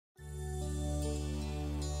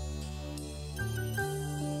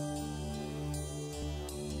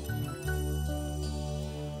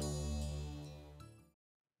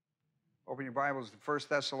Open your Bibles to 1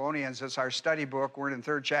 Thessalonians. It's our study book. We're in the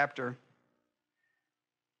third chapter.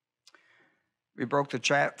 We broke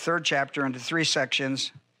the third chapter into three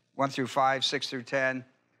sections, 1 through 5, 6 through 10,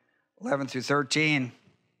 11 through 13.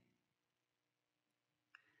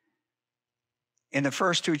 In the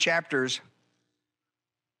first two chapters,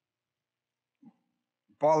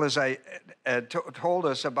 Paul has told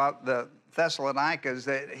us about the Thessalonians,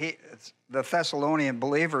 that the Thessalonian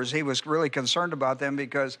believers, he was really concerned about them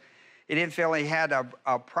because he didn't feel he had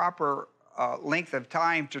a proper length of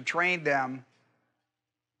time to train them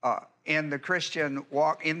in the Christian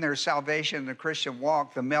walk, in their salvation, the Christian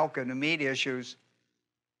walk, the milk and the meat issues,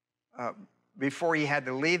 before he had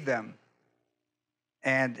to leave them.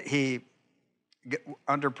 And he,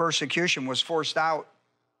 under persecution, was forced out.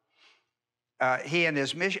 He and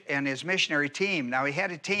his missionary team. Now, he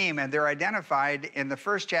had a team, and they're identified in the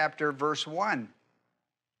first chapter, verse 1.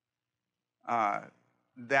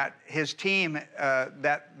 That his team,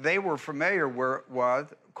 that they were familiar with,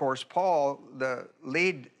 of course, Paul, the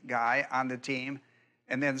lead guy on the team,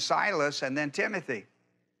 and then Silas, and then Timothy.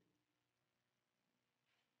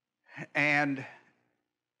 And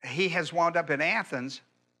he has wound up in Athens,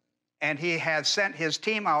 and he has sent his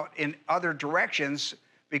team out in other directions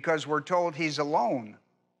because we're told he's alone.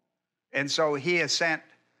 And so he has sent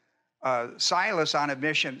Silas on a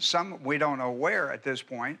mission, some we don't know where at this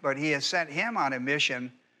point, but he has sent him on a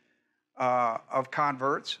mission of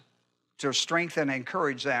converts to strengthen and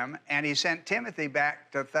encourage them, and he sent Timothy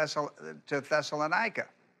back to Thessalonica.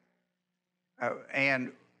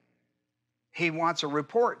 And he wants a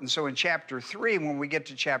report. And so in chapter 3, when we get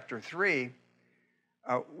to chapter 3,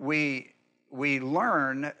 we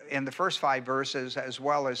learn in the first 5 verses, as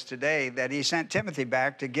well as today, that he sent Timothy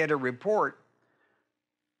back to get a report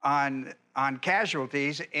on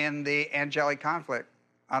casualties in the angelic conflict,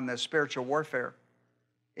 on the spiritual warfare.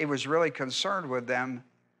 He was really concerned with them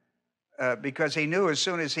because he knew as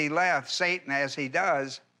soon as he left, Satan, as he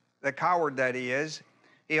does, the coward that he is,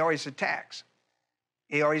 he always attacks.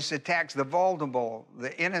 He always attacks the vulnerable,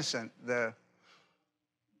 the innocent, the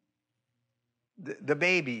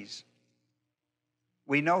babies.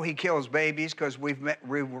 We know he kills babies because we've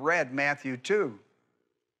read Matthew 2.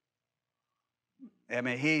 I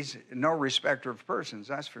mean, he's no respecter of persons,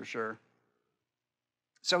 that's for sure.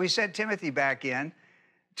 So he sent Timothy back in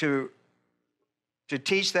to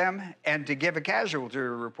teach them and to give a casualty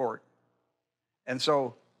report. And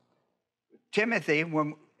so Timothy,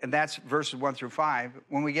 and that's verses 1 through 5,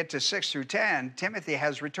 when we get to 6 through 10, Timothy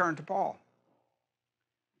has returned to Paul.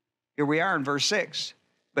 Here we are in verse 6.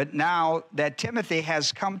 But now that Timothy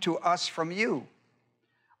has come to us from you,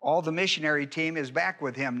 all the missionary team is back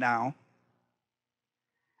with him now,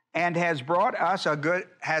 and has brought us a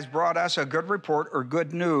good report or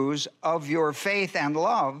good news of your faith and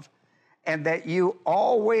love, and that you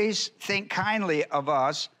always think kindly of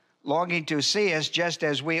us, longing to see us just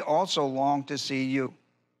as we also long to see you.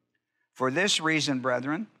 For this reason,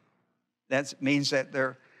 brethren, that means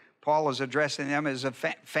that Paul is addressing them as a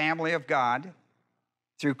family of God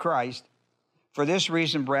through Christ. For this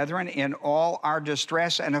reason, brethren, in all our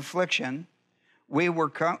distress and affliction, we were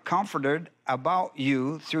comforted about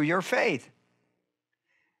you through your faith.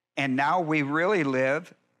 And now we really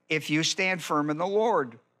live if you stand firm in the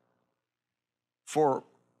Lord. For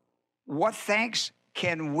what thanks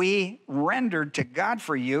can we render to God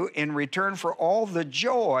for you in return for all the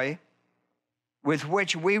joy with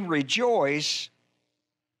which we rejoice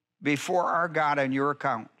before our God on your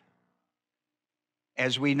account?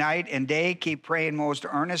 As we night and day keep praying most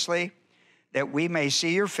earnestly that we may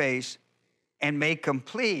see your face and may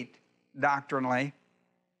complete doctrinally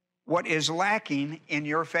what is lacking in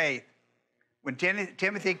your faith. When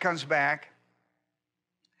Timothy comes back,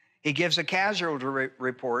 he gives a casualty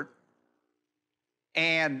report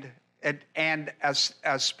and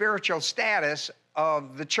a spiritual status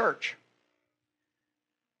of the church.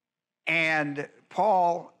 And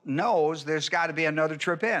Paul knows there's got to be another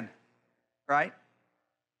trip in, right?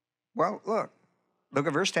 Well, look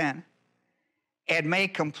at verse 10. And may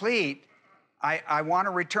complete, I want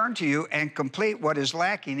to return to you and complete what is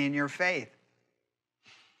lacking in your faith.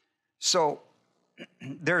 So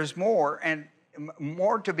there's more, and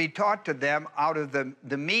more to be taught to them out of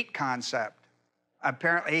the meat concept.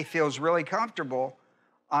 Apparently, he feels really comfortable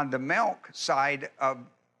on the milk side of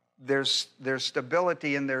their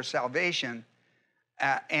stability in their salvation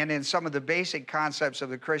and in some of the basic concepts of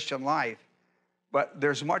the Christian life. But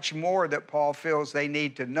there's much more that Paul feels they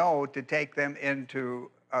need to know to take them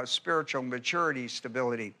into spiritual maturity,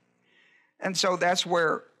 stability. And so that's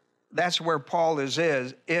where Paul is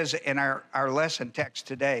in our lesson text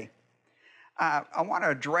today. I want to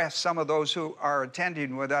address some of those who are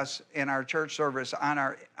attending with us in our church service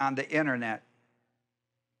on the internet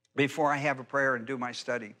before I have a prayer and do my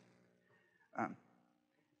study.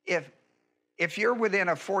 If you're within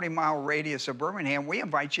a 40-mile radius of Birmingham, we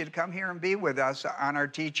invite you to come here and be with us on our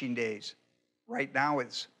teaching days. Right now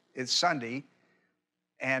it's Sunday,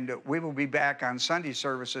 and we will be back on Sunday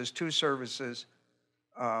services, 2 services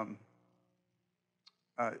on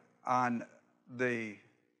the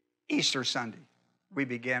Easter Sunday. We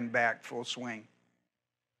began back full swing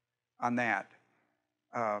on that.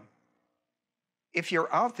 If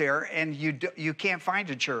you're out there and you can't find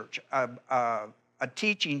a church, a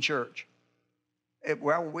teaching church,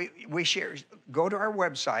 we share. Go to our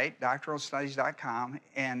website, doctrinalstudies.com,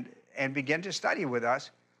 and begin to study with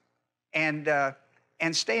us, and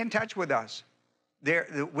stay in touch with us.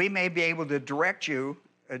 We may be able to direct you,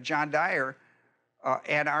 John Dyer,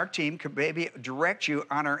 and our team could maybe direct you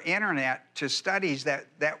on our internet to studies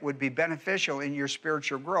that would be beneficial in your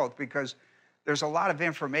spiritual growth, because there's a lot of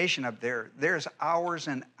information up there. There's hours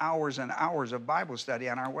and hours and hours of Bible study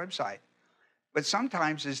on our website. But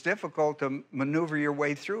sometimes it's difficult to maneuver your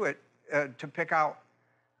way through it to pick out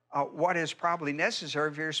what is probably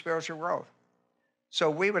necessary for your spiritual growth. So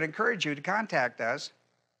we would encourage you to contact us,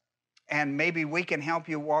 and maybe we can help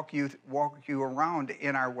you walk you around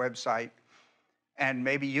in our website, and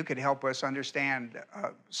maybe you could help us understand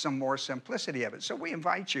some more simplicity of it. So we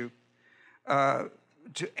invite you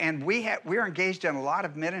and we're engaged in a lot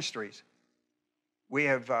of ministries. We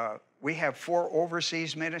have 4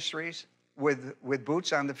 overseas ministries with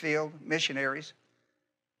boots on the field, missionaries.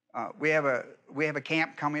 We have a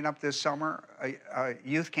camp coming up this summer, a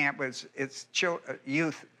youth camp. But it's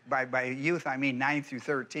youth. By youth, I mean 9 through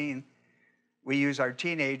 13. We use our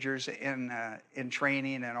teenagers in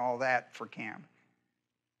training and all that for camp.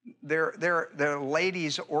 The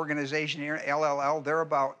ladies organization here, LLL. They're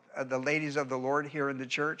about the Ladies of the Lord here in the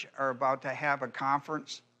church are about to have a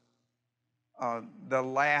conference the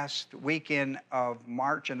last weekend of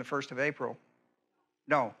March and the 1st of April.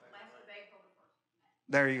 No. Last of April, the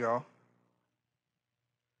 1st. There you go.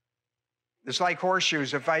 It's like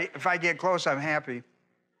horseshoes. If I get close, I'm happy.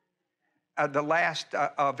 The last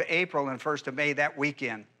of April and 1st of May, that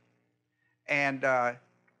weekend. And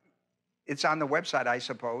it's on the website, I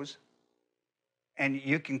suppose. And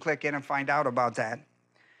you can click in and find out about that.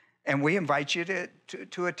 And we invite you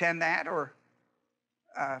to attend that, or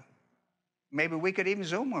maybe we could even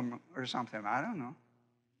Zoom them or something. I don't know.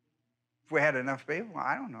 If we had enough people,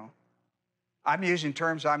 I don't know. I'm using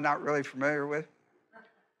terms I'm not really familiar with.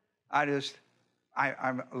 I'm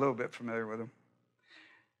a little bit familiar with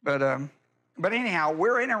them. But anyhow,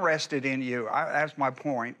 we're interested in you. That's my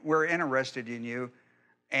point. We're interested in you,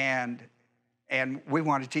 and we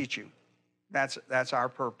want to teach you. That's our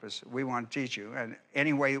purpose. We want to teach you, and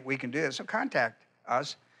any way that we can do it. So contact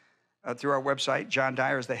us through our website. John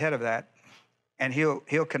Dyer is the head of that, and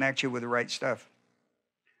he'll connect you with the right stuff.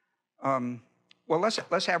 Well,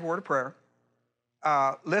 let's have a word of prayer.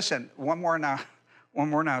 Listen, one more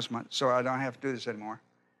announcement, so I don't have to do this anymore.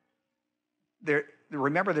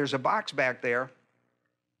 Remember, there's a box back there,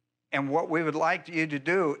 and what we would like you to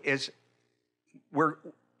do is, we're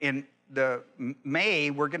in the May.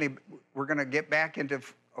 We're gonna get back into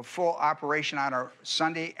a full operation on our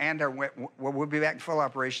Sunday, and we'll be back in full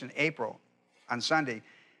operation in April on Sunday.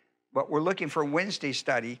 But we're looking for Wednesday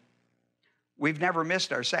study. We've never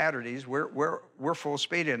missed our Saturdays. We're full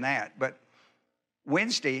speed in that. But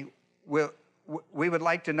Wednesday, we would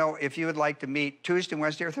like to know if you would like to meet Tuesday,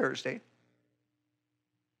 Wednesday, or Thursday.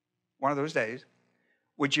 One of those days.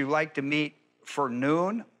 Would you like to meet for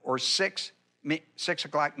noon or 6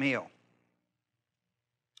 o'clock meal?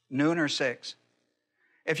 Noon or 6.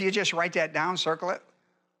 If you just write that down, circle it.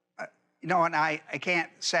 And I can't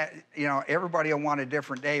say, everybody will want a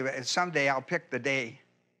different day, but someday I'll pick the day.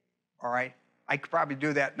 All right? I could probably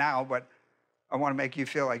do that now, but I want to make you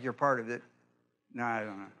feel like you're part of it. No, I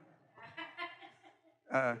don't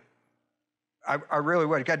know. I really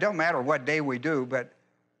would. It don't matter what day we do, but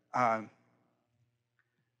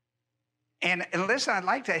and listen, I'd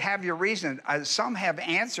like to have your reason. Some have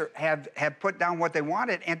put down what they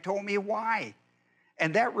wanted and told me why,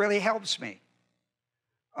 and that really helps me.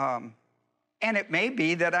 And it may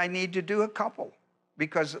be that I need to do a couple,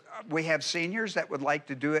 because we have seniors that would like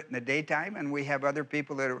to do it in the daytime, and we have other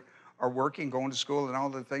people that are working, going to school, and all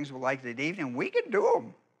the things would like to do in the evening. We can do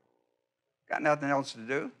them. Got nothing else to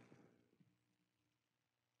do.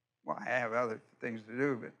 Well, I have other things to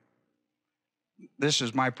do, but this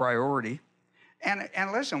is my priority. And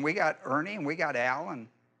listen, we got Ernie and we got Al, and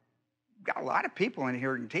got a lot of people in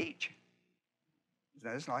here who can teach.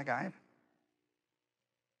 It's like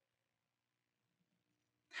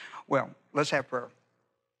Well, let's have prayer.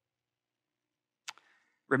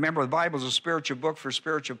 Remember, the Bible is a spiritual book for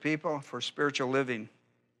spiritual people, for spiritual living.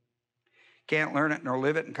 Can't learn it nor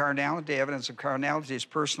live it in carnality. Evidence of carnality is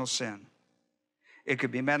personal sin. It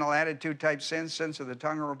could be mental attitude type sins, sins of the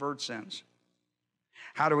tongue, or overt sins.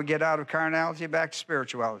 How do we get out of carnality back to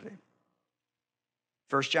spirituality?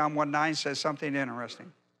 1 John 1:9 says something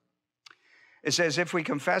interesting. It says, if we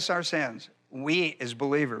confess our sins, we as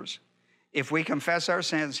believers, if we confess our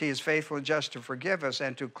sins, he is faithful and just to forgive us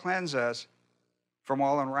and to cleanse us from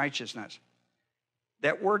all unrighteousness.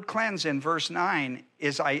 That word cleanse in verse 9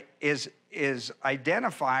 is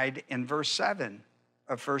identified in verse 7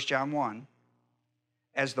 of 1 John 1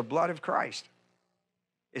 as the blood of Christ.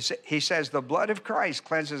 He says the blood of Christ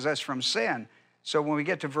cleanses us from sin. So when we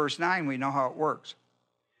get to verse 9, we know how it works.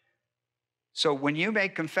 So when you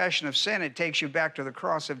make confession of sin, it takes you back to the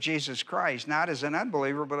cross of Jesus Christ, not as an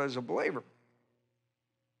unbeliever, but as a believer.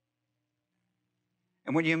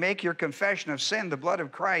 And when you make your confession of sin, the blood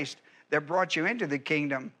of Christ that brought you into the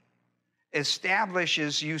kingdom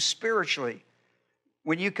establishes you spiritually.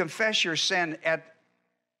 When you confess your sin at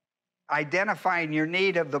identifying your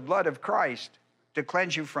need of the blood of Christ to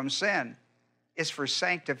cleanse you from sin, it's for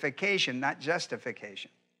sanctification, not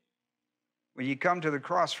justification. When you come to the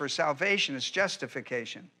cross for salvation, it's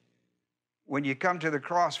justification. When you come to the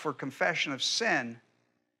cross for confession of sin,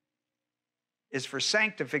 it's for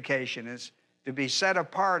sanctification. It's to be set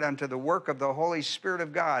apart unto the work of the Holy Spirit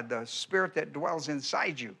of God, the Spirit that dwells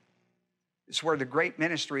inside you. It's where the great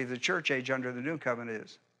ministry of the church age under the new covenant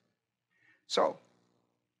is. So,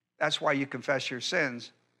 that's why you confess your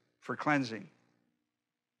sins, for cleansing.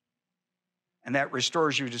 And that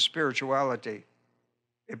restores you to spirituality.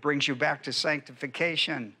 It brings you back to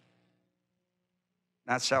sanctification,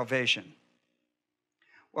 not salvation.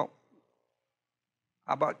 Well,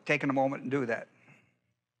 how about taking a moment and do that?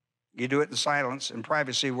 You do it in silence and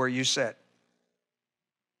privacy where you sit.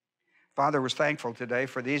 Father was thankful today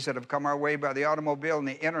for these that have come our way by the automobile and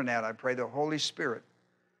the internet. I pray the Holy Spirit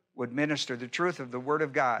would minister the truth of the Word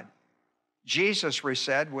of God. Jesus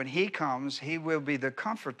said, when he comes, he will be the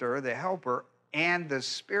comforter, the helper, and the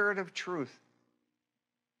Spirit of truth.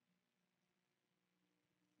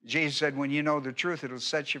 Jesus said, when you know the truth, it'll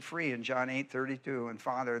set you free in John 8:32. And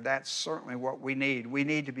Father, that's certainly what we need. We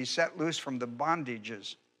need to be set loose from the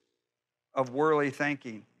bondages of worldly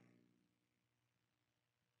thinking,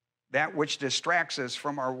 that which distracts us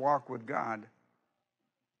from our walk with God.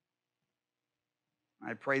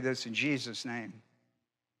 I pray this in Jesus' name.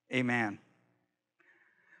 Amen.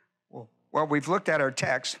 Well, we've looked at our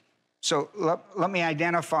text, so let me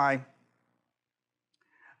identify.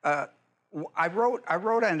 I wrote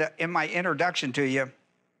in my introduction to you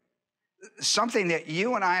something that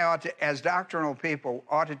you and I ought to, as doctrinal people,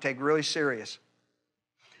 ought to take really serious.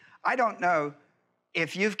 I don't know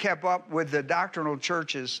if you've kept up with the doctrinal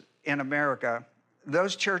churches in America,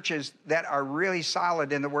 those churches that are really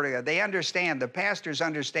solid in the Word of God. They understand, the pastors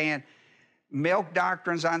understand milk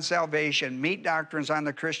doctrines on salvation, meat doctrines on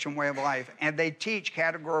the Christian way of life, and they teach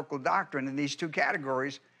categorical doctrine in these two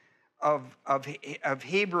categories of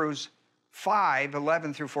Hebrews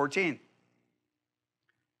 5:11 through 14.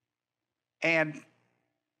 And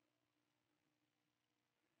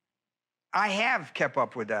I have kept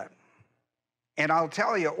up with that. And I'll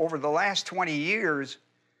tell you, over the last 20 years,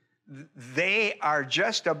 they are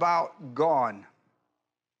just about gone.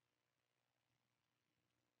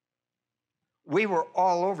 We were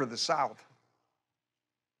all over the South.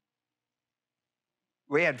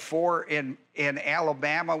 We had 4 in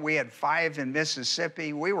Alabama. We had 5 in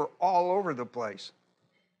Mississippi. We were all over the place.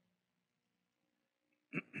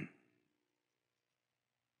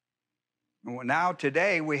 Now,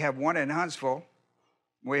 today, we have 1 in Huntsville.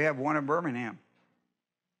 We have 1 in Birmingham.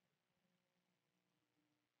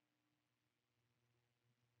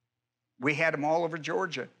 We had them all over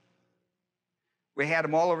Georgia. We had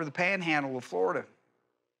them all over the panhandle of Florida.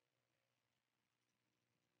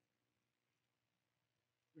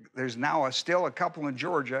 There's now still a couple in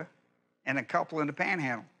Georgia and a couple in the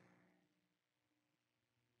panhandle.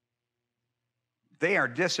 They are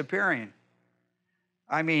disappearing.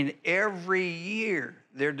 I mean, every year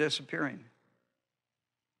they're disappearing.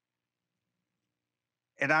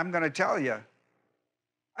 And I'm going to tell you,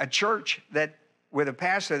 a church that with a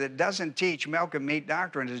pastor that doesn't teach milk and meat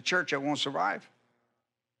doctrine is a church that won't survive.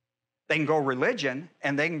 They can go religion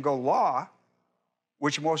and they can go law,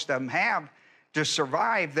 which most of them have. To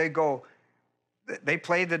survive, they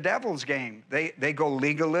play the devil's game. They go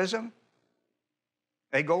legalism.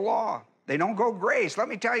 They go law. They don't go grace. Let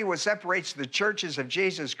me tell you what separates the churches of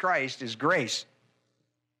Jesus Christ is grace.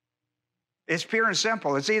 It's pure and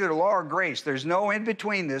simple. It's either law or grace. There's no in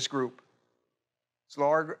between this group. It's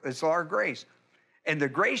law or grace. And the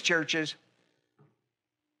grace churches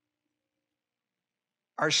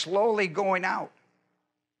are slowly going out.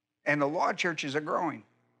 And the law churches are growing.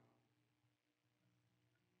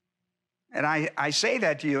 And I say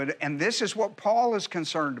that to you, and this is what Paul is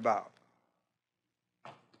concerned about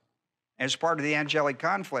as part of the angelic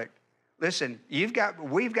conflict. Listen, we've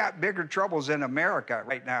got bigger troubles in America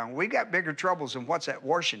right now. We've got bigger troubles than what's at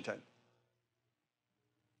Washington.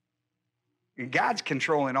 And God's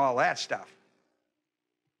controlling all that stuff.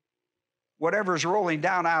 Whatever's rolling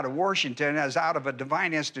down out of Washington is out of a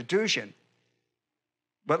divine institution.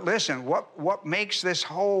 But listen, what makes this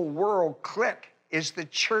whole world click is the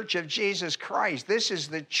church of Jesus Christ. This is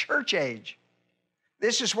the church age.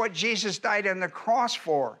 This is what Jesus died on the cross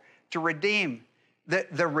for, to redeem.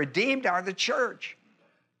 The redeemed are the church.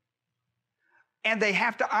 And they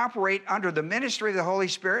have to operate under the ministry of the Holy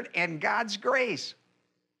Spirit and God's grace.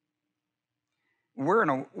 We're in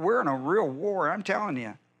a real war, I'm telling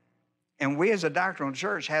you. And we as a doctrinal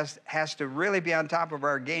church has to really be on top of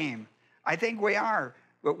our game. I think we are,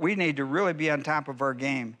 but we need to really be on top of our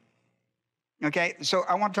game. Okay, so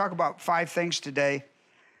I want to talk about 5 things today.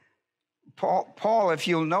 Paul, if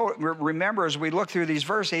you'll remember as we look through these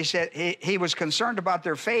verses, he said he was concerned about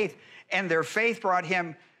their faith, and their faith brought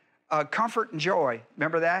him comfort and joy.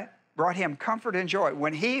 Remember that? Brought him comfort and joy.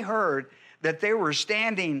 When he heard that they were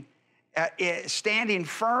standing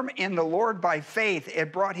firm in the Lord by faith,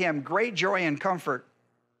 it brought him great joy and comfort,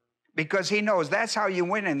 because he knows that's how you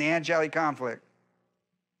win in the angelic conflict.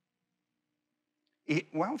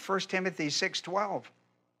 Well, 1 Timothy 6:12,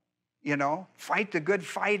 fight the good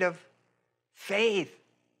fight of faith.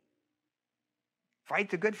 Fight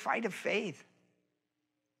the good fight of faith.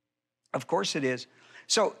 Of course it is.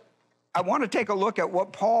 So I want to take a look at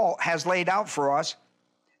what Paul has laid out for us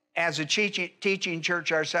as a teaching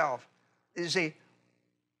church ourselves. You see,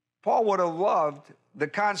 Paul would have loved the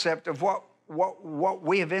concept of what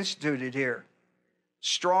we have instituted here.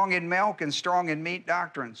 Strong in milk and strong in meat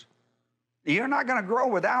doctrines. You're not going to grow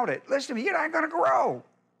without it. Listen to me, you're not going to grow.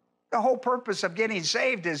 The whole purpose of getting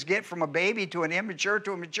saved is get from a baby to an immature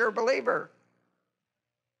to a mature believer.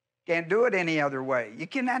 Can't do it any other way. You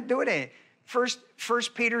cannot do it. First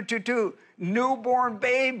Peter 2:2, newborn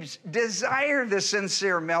babes desire the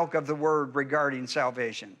sincere milk of the word regarding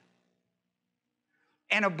salvation.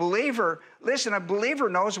 And a believer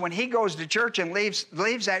knows when he goes to church and leaves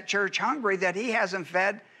that church hungry that he hasn't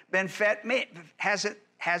been fed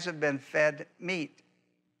meat.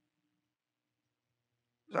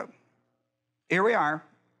 So here we are.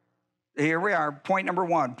 Point number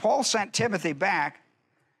 1. Paul sent Timothy back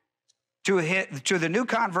to the new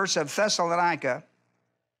converts of Thessalonica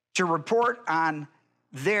to report on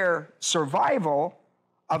their survival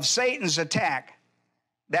of Satan's attack.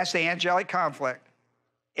 That's the angelic conflict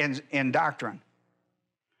in doctrine.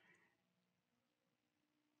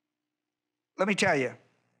 Let me tell you,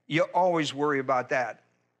 you always worry about that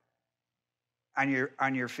on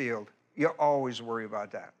your field. You always worry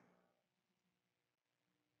about that.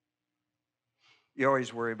 You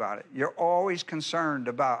always worry about it. You're always concerned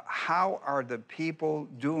about how are the people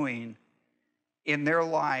doing in their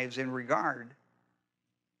lives in regard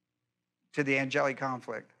to the angelic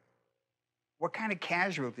conflict. What kind of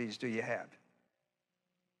casualties do you have?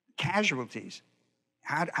 Casualties.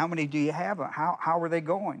 How many do you have? How are they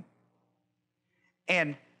going?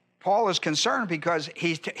 And Paul is concerned because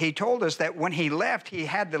he told us that when he left, he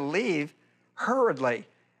had to leave hurriedly.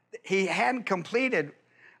 He hadn't completed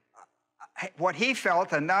what he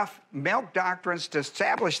felt enough milk doctrines to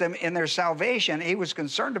establish them in their salvation. He was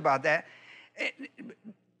concerned about that.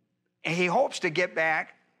 And he hopes to get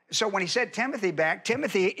back. So when he said Timothy back,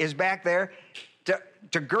 Timothy is back there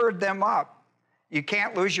to gird them up. You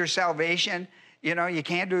can't lose your salvation. You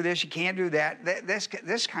can't do this, you can't do that.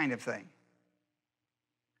 This kind of thing.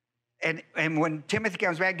 And when Timothy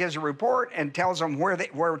comes back, gives a report and tells them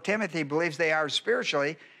where Timothy believes they are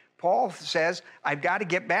spiritually, Paul says, I've got to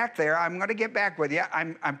get back there. I'm going to get back with you.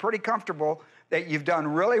 I'm pretty comfortable that you've done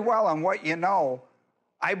really well on what you know.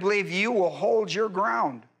 I believe you will hold your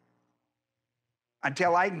ground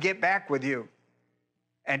until I can get back with you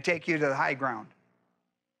and take you to the high ground.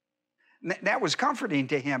 That was comforting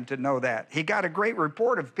to him to know that. He got a great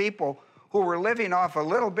report of people who were living off a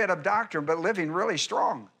little bit of doctrine, but living really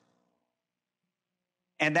strong.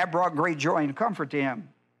 And that brought great joy and comfort to him.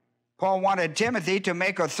 Paul wanted Timothy to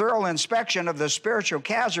make a thorough inspection of the spiritual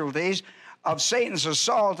casualties of Satan's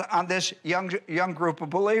assault on this young group of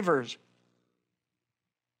believers.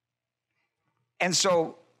 And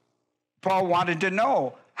so Paul wanted to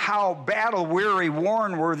know, how battle-weary,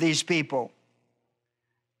 worn were these people.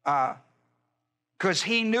 Because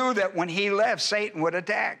he knew that when he left, Satan would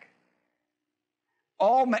attack.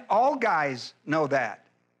 All guys know that.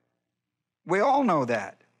 We all know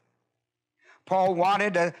that. Paul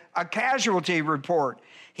wanted a casualty report.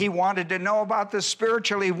 He wanted to know about the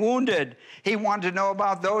spiritually wounded. He wanted to know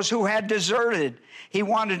about those who had deserted. He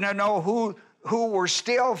wanted to know who were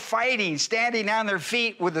still fighting, standing on their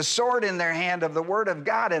feet with a sword in their hand of the Word of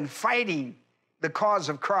God and fighting the cause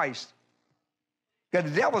of Christ. Because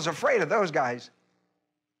the devil's afraid of those guys.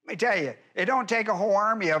 Let me tell you, it don't take a whole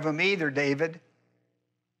army of them either, David.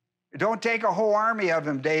 It don't take a whole army of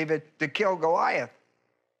them, David, to kill Goliath.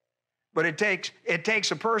 But it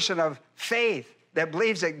takes a person of faith that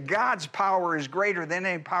believes that God's power is greater than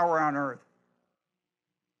any power on earth.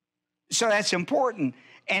 So that's important.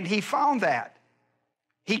 And he found that.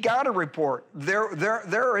 He got a report.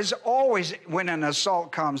 There is always, when an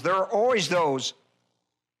assault comes, there are always those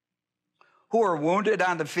who are wounded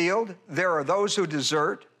on the field. There are those who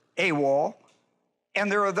desert, AWOL.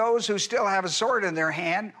 And there are those who still have a sword in their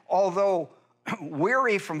hand, although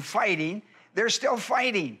weary from fighting, they're still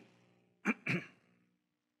fighting.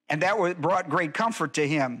 And that brought great comfort to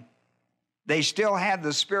him. They still had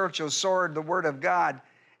the spiritual sword, the Word of God,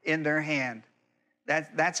 in their hand.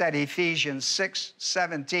 That's at Ephesians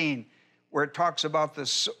 6:17, where it talks about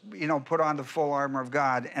this, put on the full armor of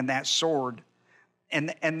God and that sword.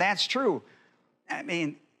 And that's true. I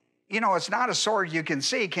mean, it's not a sword you can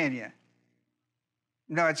see, can you?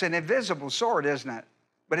 No, it's an invisible sword, isn't it?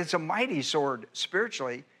 But it's a mighty sword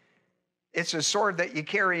spiritually. It's a sword that you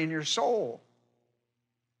carry in your soul.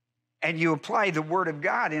 And you apply the Word of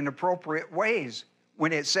God in appropriate ways.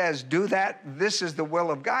 When it says, do that, this is the will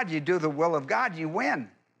of God, you do the will of God, you win.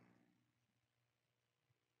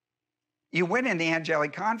 You win in the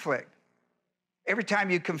angelic conflict. Every time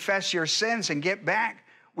you confess your sins and get back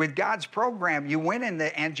with God's program, you win in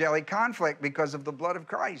the angelic conflict because of the blood of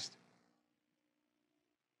Christ.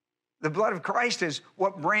 The blood of Christ is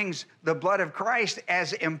what brings the blood of Christ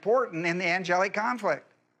as important in the angelic conflict.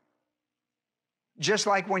 Just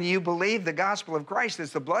like when you believe the gospel of Christ,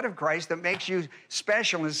 it's the blood of Christ that makes you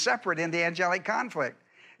special and separate in the angelic conflict.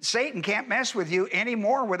 Satan can't mess with you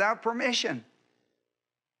anymore without permission.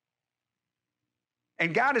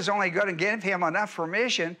 And God is only going to give him enough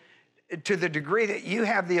permission to the degree that you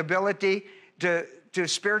have the ability to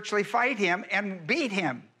spiritually fight him and beat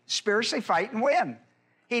him. Spiritually fight and win.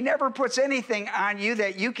 He never puts anything on you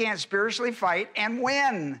that you can't spiritually fight and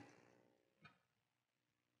win.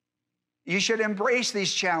 You should embrace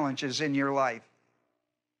these challenges in your life.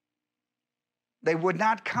 They would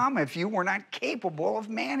not come if you were not capable of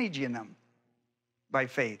managing them by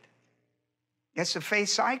faith. It's a faith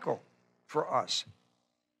cycle for us.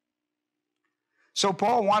 So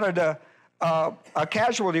Paul wanted a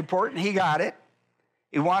casualty report, and he got it.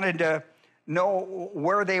 He wanted to know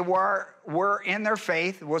where they were in their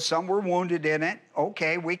faith. Well, some were wounded in it.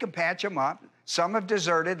 Okay, we can patch them up. Some have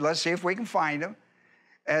deserted. Let's see if we can find them.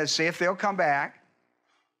 See if they'll come back.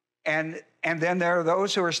 And then there are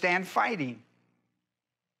those who are stand fighting.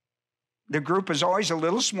 The group is always a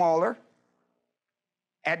little smaller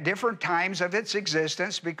at different times of its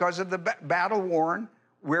existence because of the battle-worn,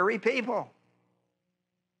 weary people.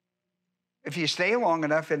 If you stay long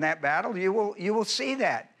enough in that battle, you will see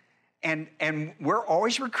that. And we're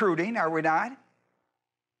always recruiting, are we not?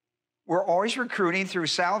 We're always recruiting through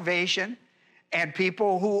salvation and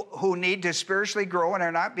people who need to spiritually grow and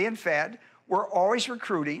are not being fed. We're always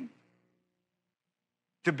recruiting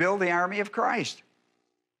to build the army of Christ.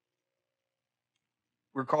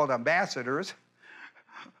 We're called ambassadors.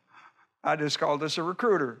 I just called us a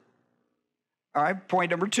recruiter. All right,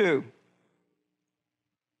 point number 2.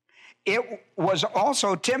 It was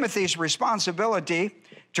also Timothy's responsibility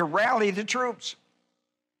to rally the troops.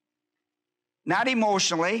 Not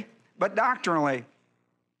emotionally, but doctrinally.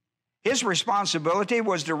 His responsibility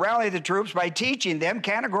was to rally the troops by teaching them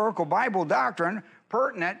categorical Bible doctrine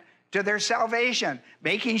pertinent to their salvation,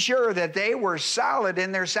 making sure that they were solid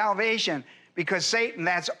in their salvation, because Satan,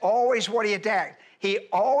 that's always what he attacked. He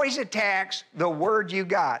always attacks the word you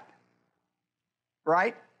got,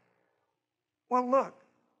 right? Well, look,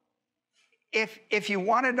 if you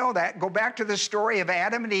want to know that, go back to the story of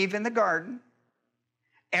Adam and Eve in the garden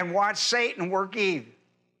and watch Satan work Eve.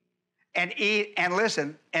 And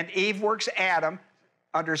Eve works Adam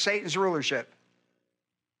under Satan's rulership.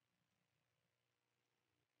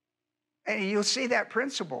 And you'll see that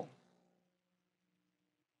principle.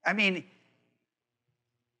 I mean,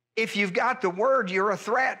 if you've got the word, you're a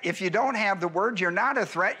threat. If you don't have the word, you're not a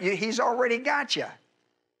threat. He's already got you.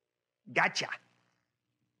 Gotcha.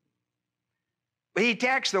 He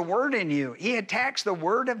attacks the word in you. He attacks the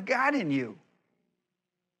word of God in you.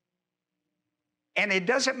 And it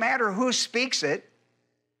doesn't matter who speaks it.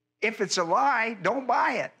 If it's a lie, don't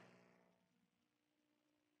buy it.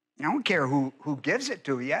 I don't care who gives it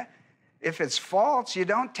to you. If it's false, you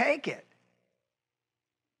don't take it.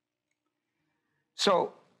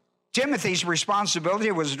 So Timothy's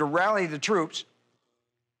responsibility was to rally the troops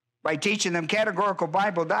by teaching them categorical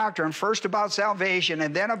Bible doctrine, first about salvation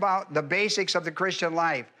and then about the basics of the Christian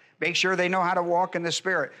life. Make sure they know how to walk in the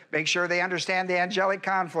Spirit. Make sure they understand the angelic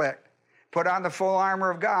conflict. Put on the full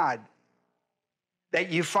armor of God.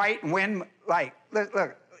 That you fight and win. Like,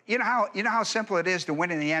 look, you know how simple it is to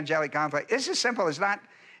win in the angelic conflict? It's as simple. It's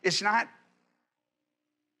not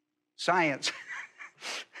science.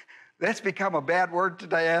 That's become a bad word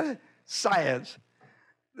today. Science.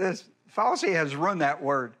 This fallacy has ruined that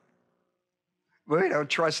word. We don't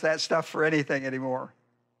trust that stuff for anything anymore.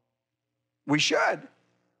 We should.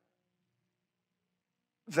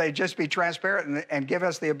 If they'd just be transparent and give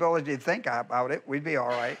us the ability to think about it, we'd be all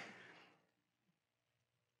right.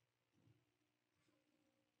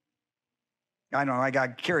 I know I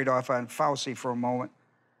got carried off on fallacy for a moment.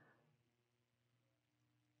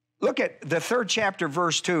 Look at the 3rd chapter,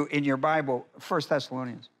 verse 2 in your Bible, 1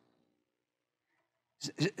 Thessalonians.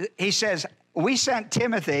 He says, we sent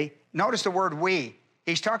Timothy. Notice the word we.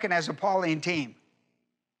 He's talking as a Pauline team.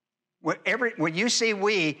 When you see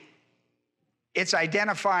we, it's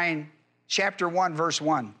identifying chapter 1, verse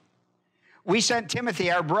 1. We sent Timothy,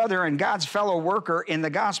 our brother and God's fellow worker in the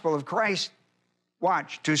gospel of Christ,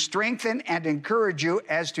 watch, to strengthen and encourage you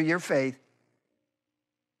as to your faith,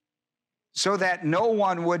 so that no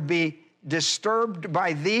one would be disturbed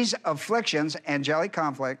by these afflictions, angelic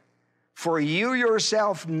conflict, for you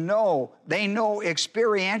yourself know, they know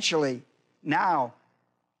experientially now.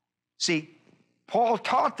 See, Paul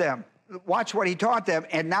taught them. Watch what he taught them,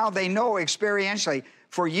 and now they know experientially.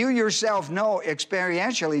 For you yourself know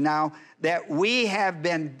experientially now that we have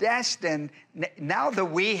been destined. Now the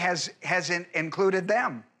we has included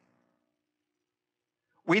them.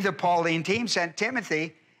 We, the Pauline team, sent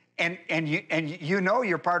Timothy, and you know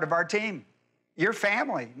you're part of our team. You're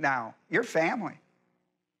family now. You're family.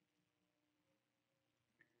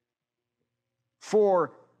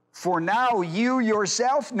 For now you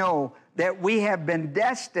yourself know that we have been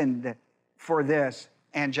destined for this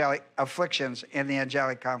angelic afflictions in the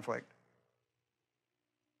angelic conflict.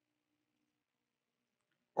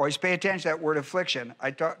 Always pay attention to that word affliction.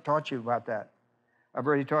 I taught you about that. I've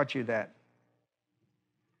already taught you that.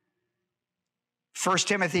 1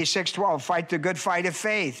 Timothy 6:12, fight the good fight of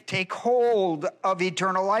faith. Take hold of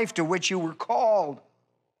eternal life to which you were called.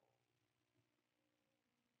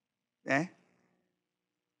 Okay?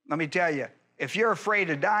 Let me tell you, if you're afraid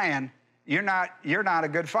of dying, you're not a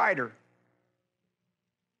good fighter.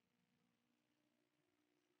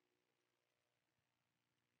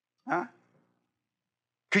 Huh?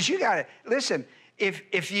 Because you got to listen.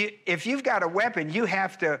 If you've got a weapon, you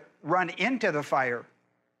have to run into the fire,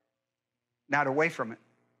 not away from it.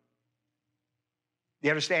 You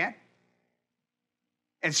understand?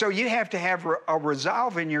 And so you have to have a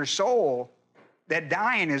resolve in your soul that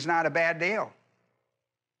dying is not a bad deal.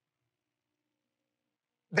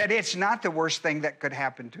 That it's not the worst thing that could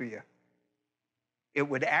happen to you. It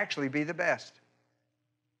would actually be the best.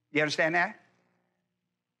 You understand that?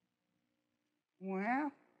 Well,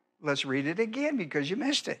 let's read it again because you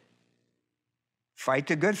missed it. Fight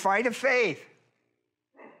the good fight of faith.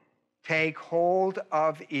 Take hold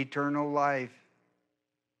of eternal life.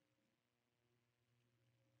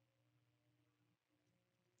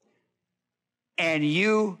 And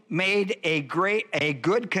you made a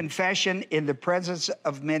good confession in the presence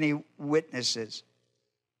of many witnesses.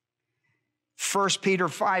 1 Peter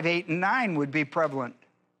 5, 8, and 9 would be prevalent.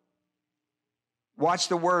 Watch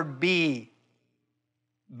the word be.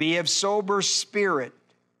 Be of sober spirit.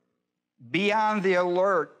 Be on the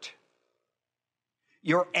alert.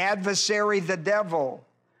 Your adversary, the devil,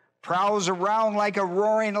 prowls around like a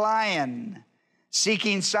roaring lion,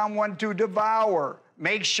 seeking someone to devour.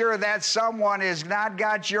 Make sure that someone has not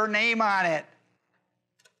got your name on it.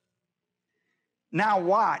 Now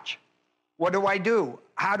watch. What do?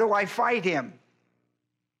 How do I fight him?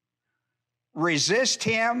 Resist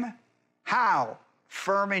him. How?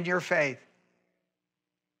 Firm in your faith.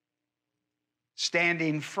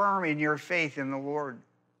 Standing firm in your faith in the Lord.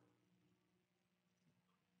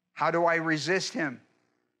 How do I resist him?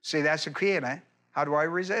 See, that's the key in it. How do I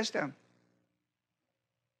resist him?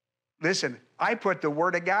 Listen, I put the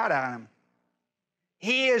Word of God on him.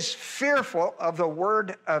 He is fearful of the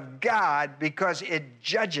Word of God because it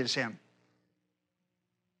judges him.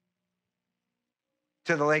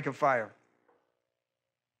 to the lake of fire.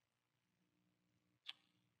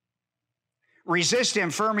 Resist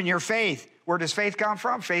him firm in your faith. Where does faith come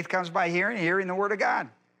from? Faith comes by hearing, and hearing the word of God.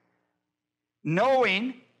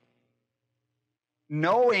 Knowing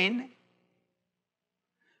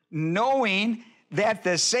that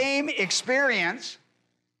the same experience,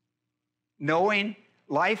 knowing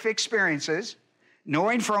life experiences,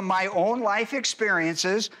 knowing from my own life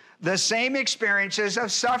experiences, the same experiences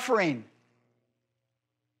of suffering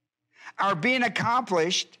are being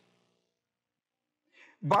accomplished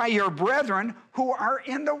by your brethren who are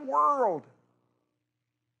in the world.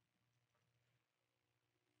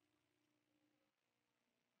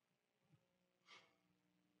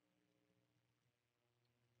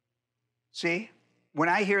 See, when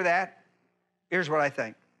I hear that, here's what I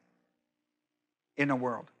think. In the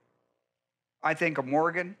world, I think of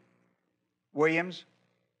Morgan, Williams,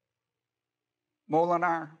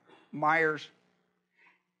 Molinar, Myers,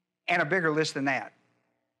 and a bigger list than that.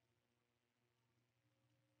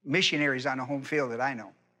 Missionaries on the home field that I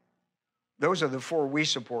know. Those are the four we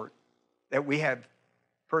support that we have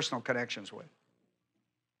personal connections with.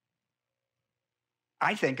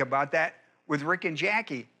 I think about that with Rick and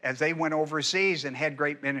Jackie as they went overseas and had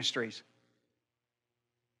great ministries.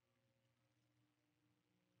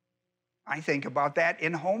 I think about that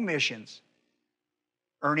in home missions.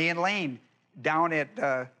 Ernie and Lane down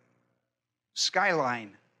at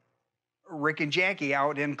Skyline. Rick and Jackie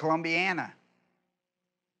out in Columbiana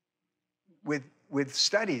with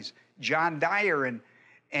studies. John Dyer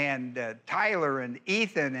and Tyler and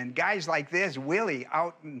Ethan and guys like this, Willie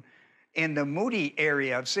out in the Moody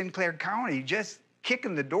area of Sinclair County, just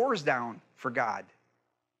kicking the doors down for God.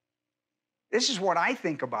 This is what I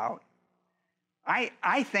think about.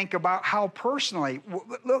 I think about how personally,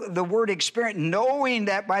 look, the word experience, knowing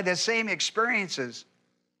that by the same experiences,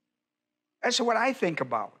 that's what I think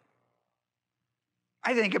about.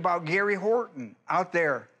 I think about Gary Horton out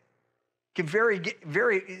there,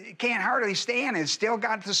 can't hardly stand and still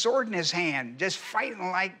got the sword in his hand, just fighting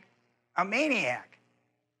like a maniac.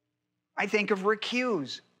 I think of Rick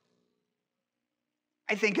Hughes.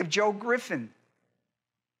 I think of Joe Griffin.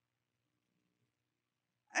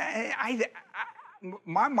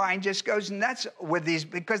 My mind just goes nuts with these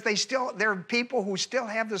because there are people who still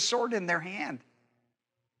have the sword in their hand.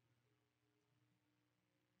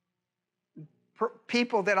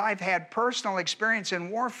 People that I've had personal experience in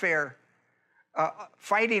warfare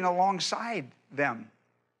fighting alongside them.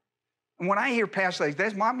 And when I hear passages like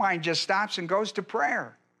this, my mind just stops and goes to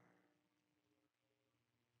prayer.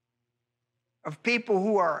 Of people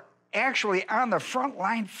who are actually on the front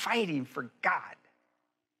line fighting for God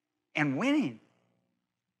and winning.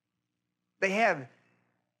 They have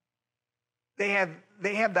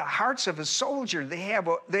the hearts of a soldier.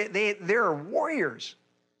 They're warriors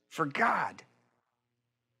for God.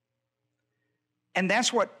 And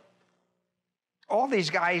that's what all these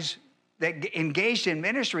guys that engaged in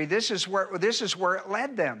ministry, this is where it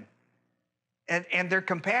led them. And their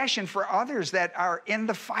compassion for others that are in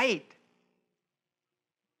the fight.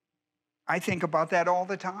 I think about that all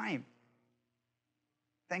the time.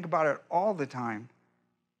 Think about it all the time.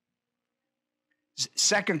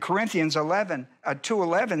 2 Corinthians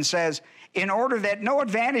 2:11 says, in order that no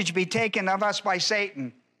advantage be taken of us by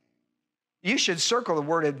Satan. You should circle the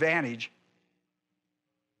word advantage.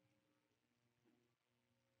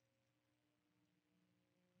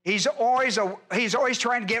 He's always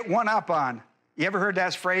trying to get one up on. You ever heard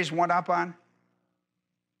that phrase, one up on?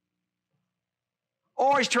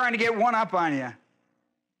 Always trying to get one up on you.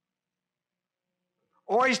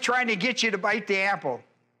 Always trying to get you to bite the apple.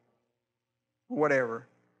 Whatever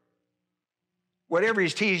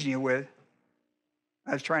he's teasing you with.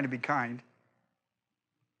 I was trying to be kind.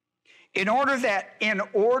 In order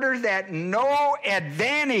that no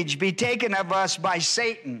advantage be taken of us by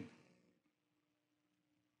Satan.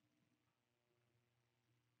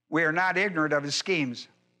 We are not ignorant of his schemes.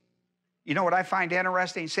 You know what I find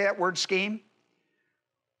interesting? Say that word scheme.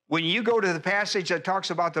 When you go to the passage that talks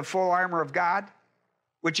about the full armor of God,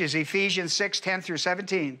 which is Ephesians 6:10 through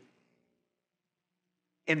 17,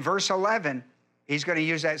 in verse 11, he's going to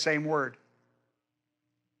use that same word.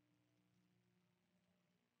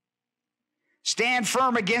 Stand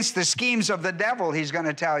firm against the schemes of the devil, he's going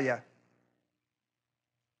to tell you.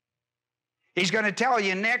 He's going to tell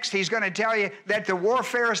you next, he's going to tell you that the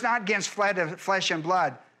warfare is not against flesh and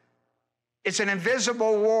blood. It's an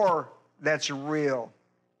invisible war that's real.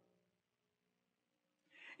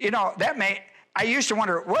 You know, I used to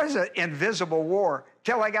wonder, what is an invisible war?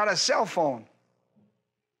 Till I got a cell phone.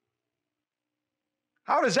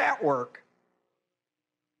 How does that work?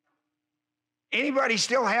 Anybody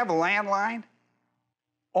still have a landline?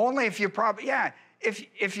 Only if you probably, yeah.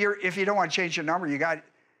 If you don't want to change your number, yeah,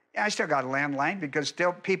 I still got a landline because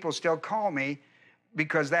people still call me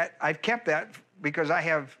because I've kept that because I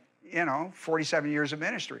have, 47 years of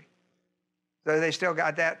ministry. So they still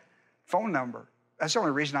got that phone number. That's the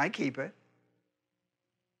only reason I keep it.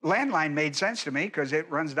 Landline made sense to me because it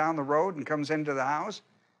runs down the road and comes into the house.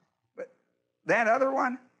 But that other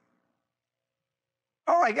one,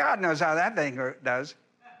 only God knows how that thing does.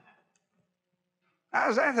 How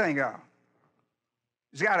does that thing go?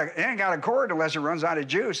 It ain't got a cord unless it runs out of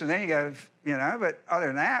juice, and then you got, but other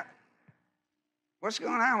than that, what's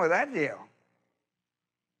going on with that deal?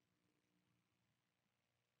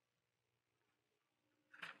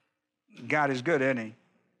 God is good, isn't he?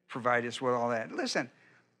 Provide us with all that. Listen,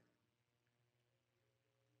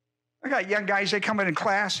 I got young guys, they come in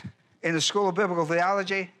class in the School of Biblical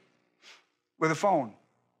Theology with a phone.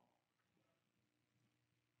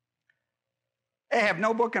 They have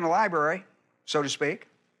no book in the library, so to speak.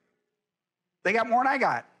 They got more than I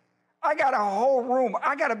got. I got a whole room.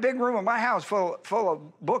 I got a big room in my house full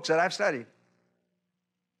of books that I've studied.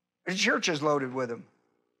 The church is loaded with them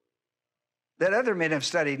that other men have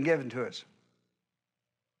studied and given to us.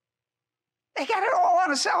 They got it all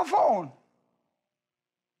on a cell phone.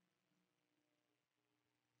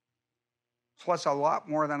 Plus a lot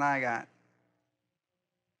more than I got.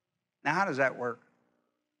 Now, how does that work?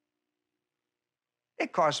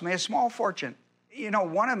 It costs me a small fortune.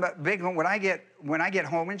 One of the big, when I get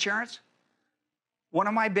home insurance, one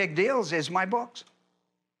of my big deals is my books.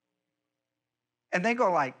 And they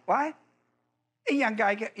go like, what? A young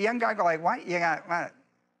guy go like, what? You got what?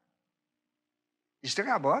 You still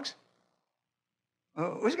got books?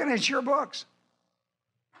 Who's going to insure books?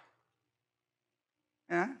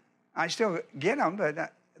 Yeah, I still get them,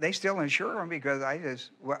 but they still insure them because I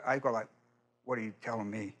go like, what are you telling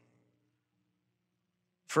me?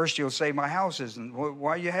 First, you'll say my house isn't.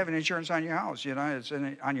 Why are you having insurance on your house? It's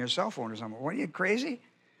on your cell phone or something. What are you, crazy?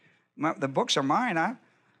 The books are mine,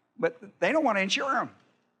 but they don't want to insure them.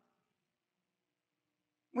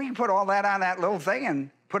 We can put all that on that little thing and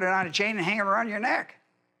put it on a chain and hang it around your neck.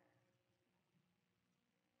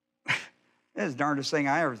 This is the darndest thing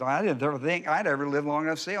I ever thought. I didn't ever think I'd ever live long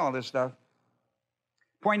enough to see all this stuff.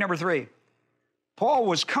 Point number 3. Paul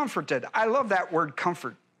was comforted. I love that word,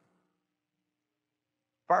 comfort.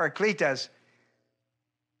 Parakletos.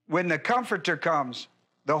 When the Comforter comes,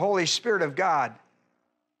 the Holy Spirit of God.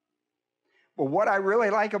 But what I really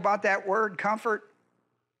like about that word, comfort,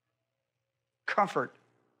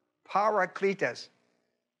 Parakletos.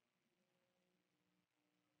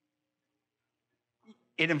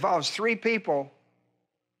 It involves 3 people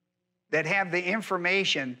that have the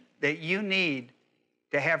information that you need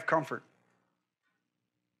to have comfort.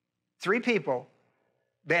 3 people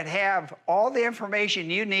that have all the information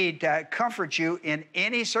you need to comfort you in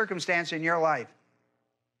any circumstance in your life.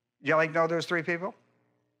 Would you like to know those 3 people?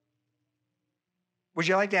 Would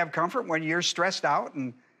you like to have comfort when you're stressed out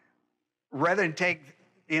and rather than take,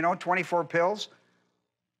 24 pills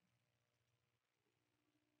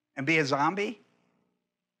and be a zombie?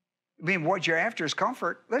 I mean, what you're after is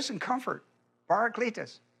comfort. Listen, comfort.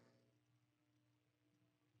 Parakletos.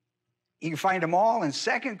 You can find them all in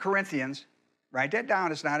 2 Corinthians. Write that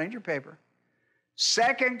down. It's not in your paper. 2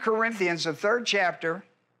 Corinthians, the 3rd chapter,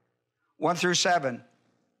 1 through 7.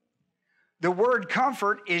 The word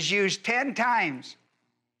comfort is used 10 times.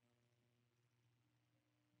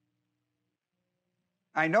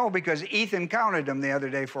 I know because Ethan counted them the other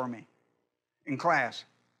day for me in class.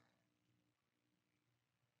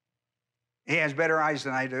 He has better eyes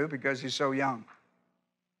than I do because he's so young.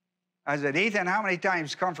 I said, Ethan, how many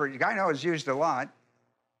times comfort? I know it's used a lot.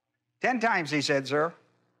 10 times, he said, sir.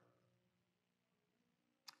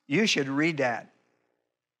 You should read that.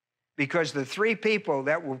 Because the 3 people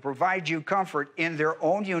that will provide you comfort in their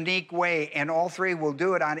own unique way, and all 3 will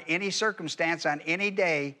do it on any circumstance, on any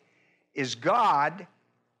day, is God,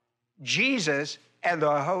 Jesus, and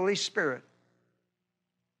the Holy Spirit.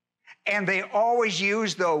 And they always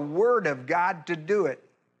use the Word of God to do it.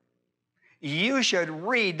 You should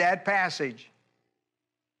read that passage.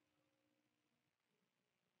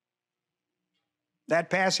 That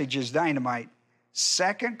passage is dynamite.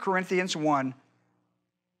 2 Corinthians 1,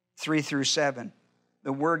 3 through 7.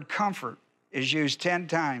 The word comfort is used 10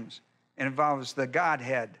 times and involves the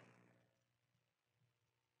Godhead.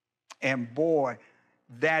 And boy,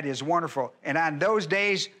 that is wonderful. And on those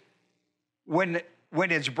days when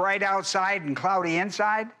it's bright outside and cloudy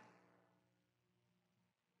inside,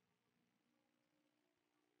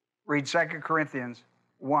 read 2 Corinthians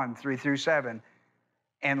 1, 3 through 7,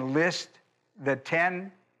 and list the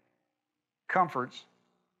 10 comforts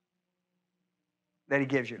that he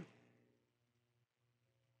gives you.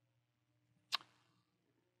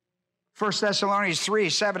 1 Thessalonians 3,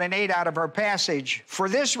 7 and 8 out of our passage. For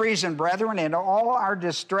this reason, brethren, in all our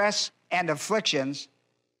distress and afflictions,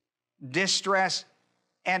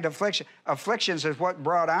 afflictions is what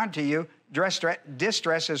brought on to you,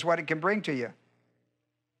 distress is what it can bring to you.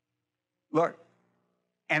 Look,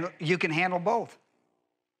 and you can handle both.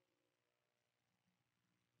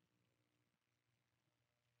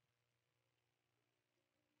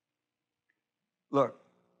 Look,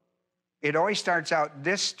 it always starts out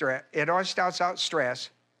distress. It always starts out stress.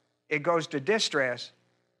 It goes to distress,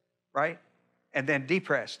 right? And then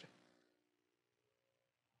depressed.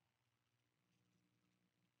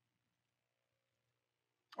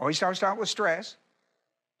 Always starts out with stress.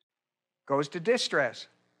 Goes to distress.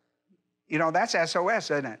 You know, that's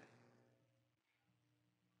SOS, isn't it?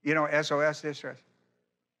 You know, SOS, distress.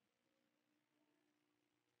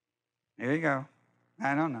 There you go.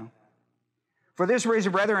 I don't know. For this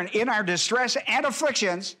reason, brethren, in our distress and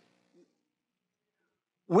afflictions,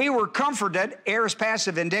 we were comforted. Air is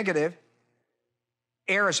passive indicative.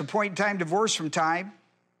 Air is a point in time divorced from time.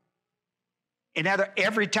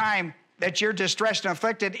 Every time that you're distressed and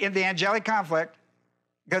afflicted in the angelic conflict,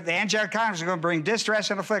 because the angelic conflict is going to bring distress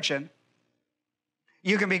and affliction,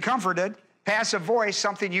 you can be comforted. Passive voice,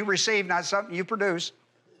 something you receive, not something you produce.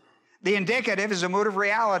 The indicative is a mood of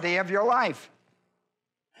reality of your life.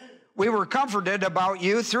 We were comforted about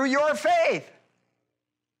you through your faith.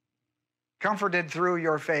 Comforted through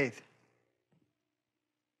your faith.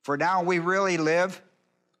 For now we really live,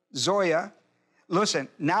 Zoya. Listen,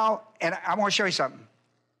 now, and I want to show you something.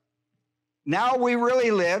 Now we really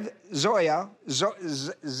live, Zoya,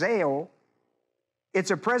 Zeo. It's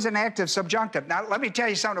a present active subjunctive. Now, let me tell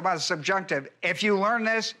you something about a subjunctive. If you learn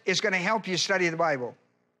this, it's going to help you study the Bible.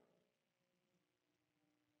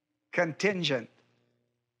 Contingent.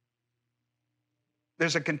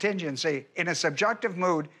 There's a contingency. In a subjunctive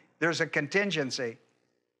mood, there's a contingency.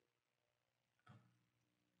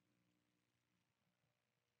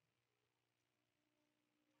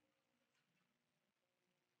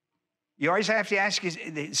 You always have to ask.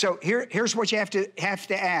 So here's what you have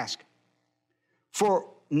to ask. For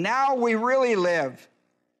now we really live.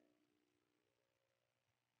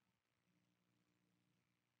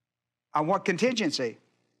 On what contingency?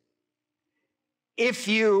 If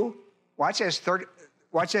you, watch this,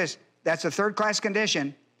 that's a third class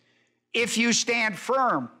condition. If you stand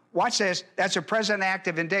firm, watch this, that's a present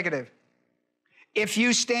active indicative. If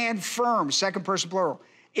you stand firm, second person plural.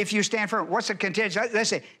 If you stand firm, what's the contingency? Let's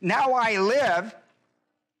say, now I live,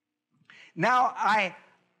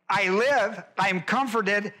 I'm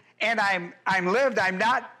comforted, and I'm lived, I'm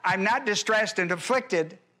not distressed and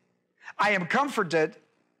afflicted. I am comforted.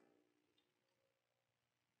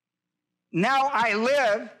 Now I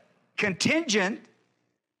live contingent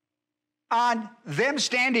on them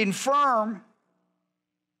standing firm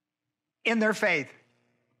in their faith.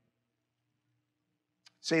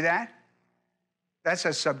 See that? That's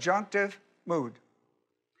a subjunctive mood.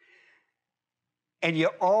 And you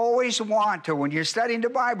always want to, when you're studying the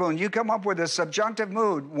Bible and you come up with a subjunctive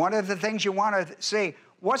mood, one of the things you want to say,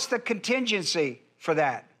 what's the contingency for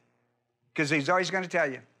that? Because he's always going to tell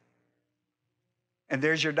you. And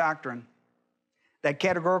there's your doctrine. That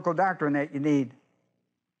categorical doctrine that you need.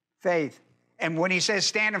 Faith. And when he says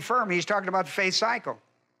standing firm, he's talking about the faith cycle.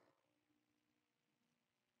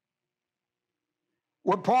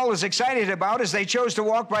 What Paul is excited about is they chose to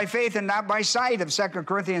walk by faith and not by sight of 2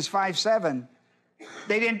 Corinthians 5:7.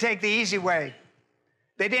 They didn't take the easy way.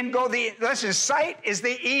 They didn't go listen, sight is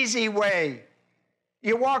the easy way.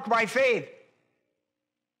 You walk by faith.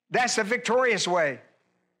 That's the victorious way.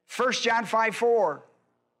 1 John 5:4.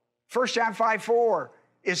 1 John 5:4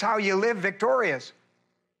 is how you live victorious.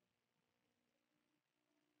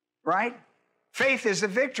 Right? Faith is the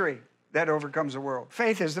victory that overcomes the world.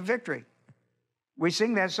 Faith is the victory. We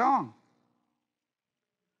sing that song.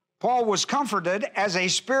 Paul was comforted as a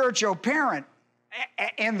spiritual parent,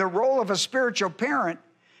 in the role of a spiritual parent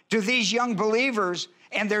to these young believers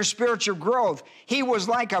and their spiritual growth. He was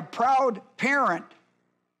like a proud parent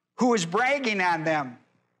who was bragging on them.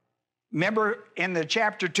 Remember in the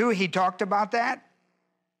chapter 2, he talked about that?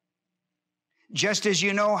 Just as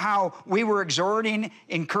you know how we were exhorting,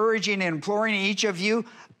 encouraging, and imploring each of you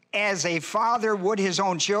as a father would his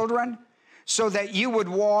own children, so that you would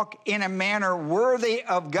walk in a manner worthy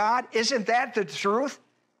of God. Isn't that the truth?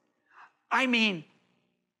 I mean,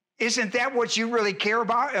 isn't that what you really care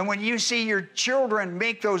about? And when you see your children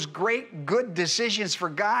make those great, good decisions for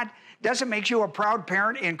God, doesn't it make you a proud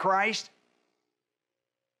parent in Christ?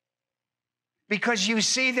 because you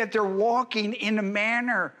see that they're walking in a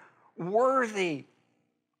manner worthy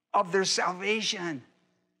of their salvation.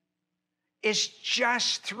 It's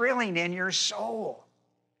just thrilling in your soul.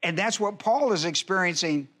 And that's what Paul is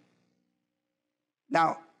experiencing.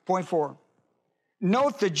 Now, point 4.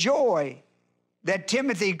 Note the joy that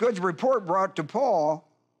Timothy's good report brought to Paul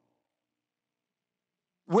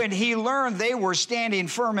when he learned they were standing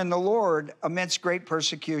firm in the Lord amidst great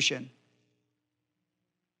persecution.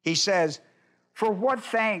 He says, "For what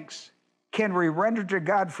thanks can we render to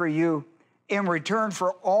God for you in return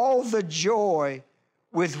for all the joy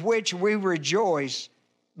with which we rejoice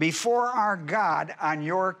before our God on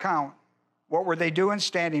your account?" What were they doing?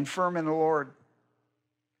 Standing firm in the Lord.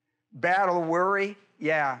 Battle weary?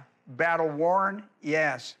 Yeah. Battle worn?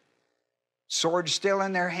 Yes. Sword still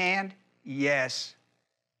in their hand? Yes.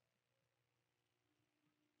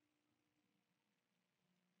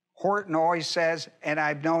 Horton always says, and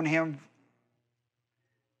I've known him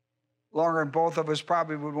longer than both of us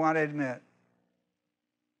probably would want to admit,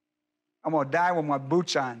 I'm going to die with my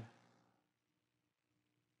boots on.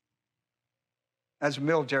 That's a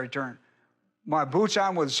military term. My boots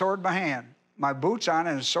on with a sword in my hand. My boots on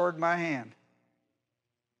and a sword in my hand.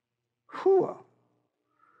 Whew.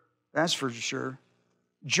 That's for sure.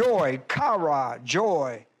 Joy, kara,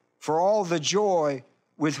 joy, for all the joy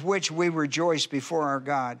with which we rejoice before our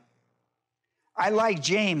God. I like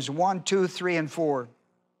James 1, 2, 3, and 4.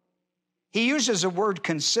 He uses the word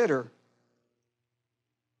consider.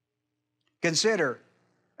 Consider.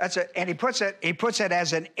 And he puts it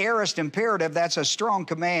as an aorist imperative. That's a strong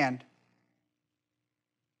command.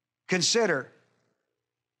 Consider.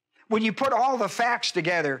 When you put all the facts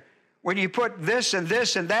together, when you put this and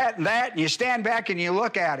this and that, and you stand back and you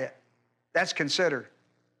look at it, that's consider.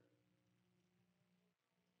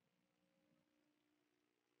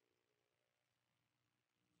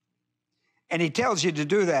 And he tells you to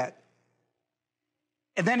do that.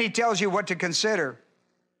 And then he tells you what to consider.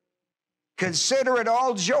 Consider it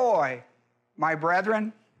all joy, my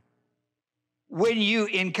brethren, when you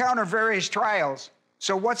encounter various trials.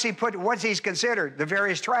 So what's he's considered? The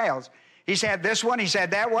various trials. He's had this one, he's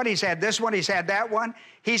had that one, he's had this one, he's had that one.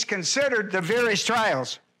 He's considered the various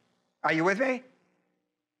trials. Are you with me?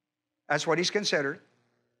 That's what he's considered.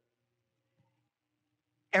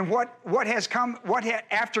 And what has come,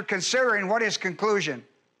 after considering, what is conclusion?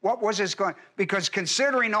 What was his going? Because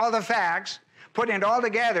considering all the facts, putting it all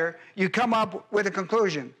together, you come up with a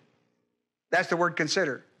conclusion. That's the word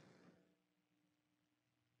consider.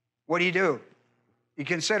 What do? You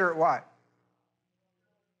consider it what?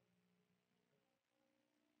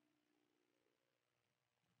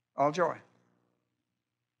 All joy.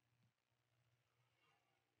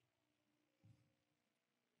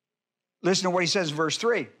 Listen to what he says in verse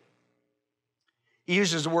 3. He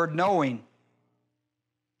uses the word knowing,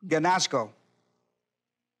 gnosko.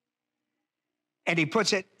 And he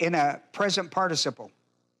puts it in a present participle.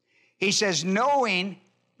 He says, knowing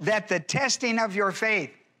that the testing of your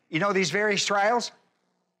faith, you know these various trials?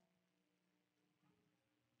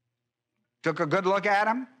 Took a good look at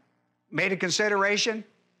them, made a consideration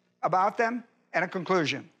about them, and a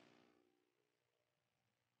conclusion.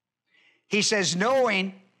 He says,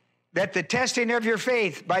 knowing that the testing of your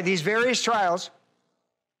faith by these various trials,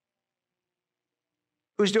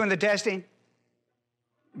 who's doing the testing?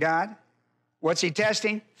 God. What's he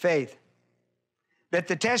testing? Faith. That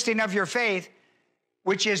the testing of your faith,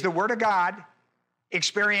 which is the Word of God,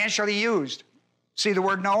 experientially used. See the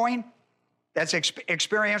word knowing? That's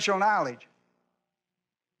experiential knowledge.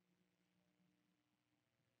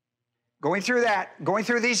 Going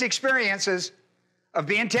through these experiences of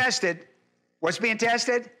being tested. What's being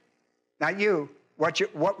tested? Not you.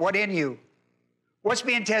 What in you? What's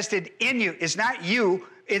being tested in you is not you,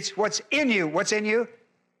 it's what's in you. What's in you?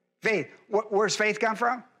 Faith. Where's faith come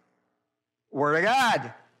from? Word of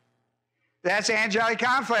God. That's angelic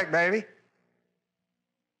conflict, baby.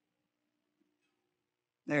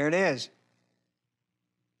 There it is.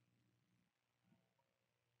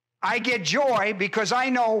 I get joy because I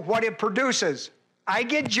know what it produces. I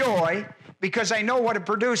get joy because I know what it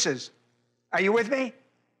produces. Are you with me?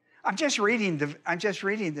 I'm just reading this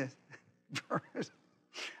verse.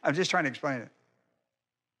 I'm just trying to explain it.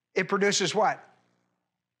 It produces what?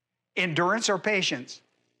 Endurance or patience?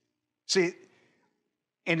 See,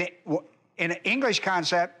 in an English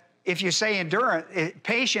concept, if you say endurance,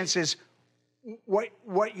 patience is what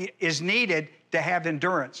is needed to have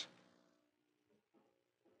endurance.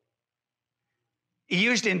 He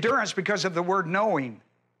used endurance because of the word knowing,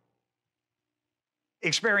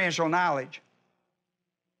 experiential knowledge.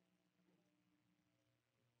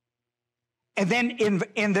 And then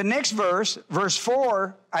in the next verse, verse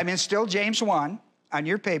 4, I'm in still James 1 on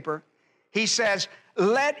your paper, he says,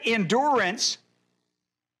 let endurance,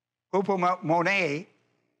 hupomone,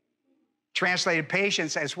 translated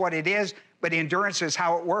patience as what it is, but endurance is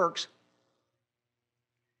how it works.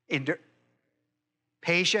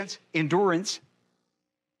 Patience, endurance.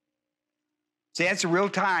 See, that's real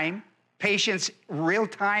time. Patience, real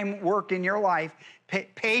time work in your life.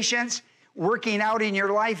 Patience, working out in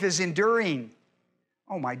your life is enduring.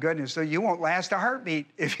 Oh my goodness, so you won't last a heartbeat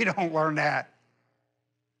if you don't learn that.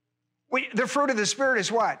 The fruit of the Spirit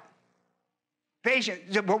is what? Patience.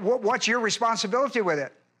 What's your responsibility with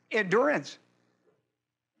it? Endurance.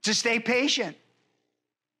 To stay patient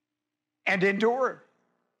and endure.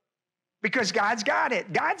 Because God's got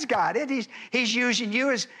it. God's got it. He's using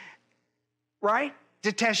you as, right,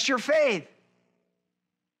 to test your faith.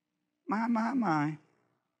 My.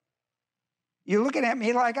 You're looking at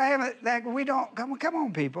me like I haven't, like we don't, come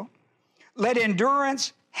on, people. Let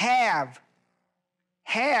endurance have.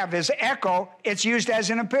 Have is echo. It's used as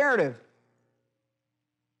an imperative.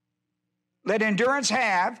 Let endurance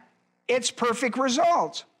have its perfect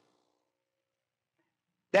results.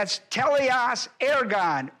 That's teleos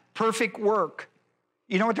ergon, perfect work.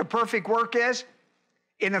 You know what the perfect work is?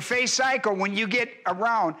 In the faith cycle, when you get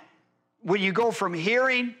around, when you go from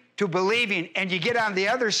hearing to believing, and you get on the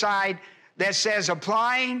other side that says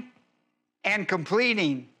applying and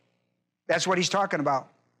completing, that's what he's talking about.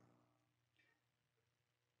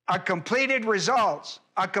 A completed results,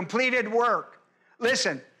 a completed work.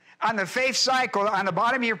 Listen, on the faith cycle, on the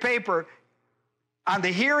bottom of your paper, on the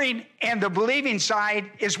hearing and the believing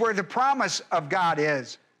side is where the promise of God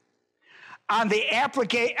is. On the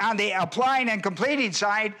applying and completing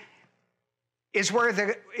side is where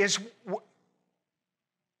the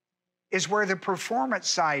performance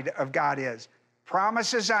side of God is.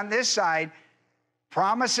 Promises on this side,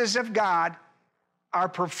 promises of God are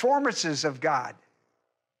performances of God.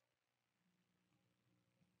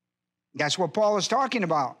 That's what Paul is talking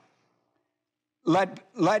about. Let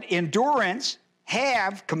endurance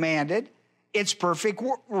have commanded its perfect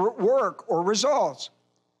work or results,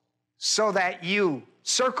 so that you,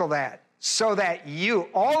 circle that, so that you,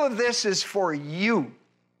 all of this is for you,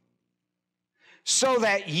 so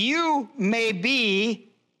that you may be,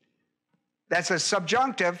 that's a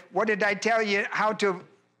subjunctive. What did I tell you how to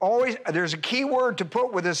always, there's a key word to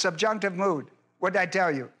put with a subjunctive mood. What did I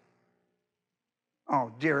tell you?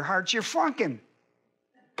 Oh, dear hearts, you're flunking.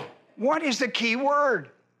 What is the key word?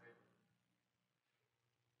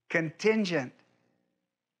 Contingent.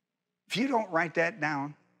 If you don't write that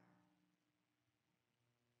down,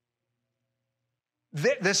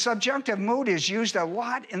 the subjunctive mood is used a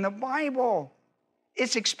lot in the Bible.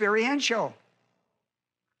 It's experiential.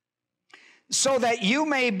 So that you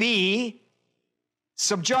may be,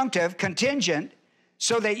 subjunctive, contingent,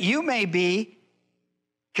 so that you may be,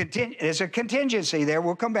 there's a contingency there,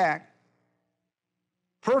 we'll come back.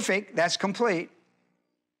 Perfect, that's complete.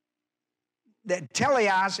 The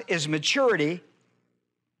teleos is maturity.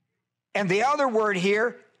 And the other word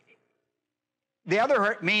here, the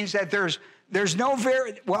other means that there's no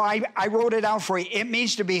I wrote it out for you. It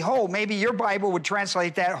means to be whole. Maybe your Bible would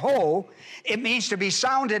translate that whole. It means to be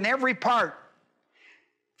sound in every part.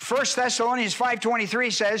 1 Thessalonians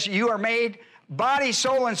 5:23 says, you are made body,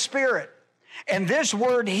 soul, and spirit. And this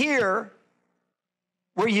word here,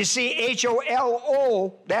 where you see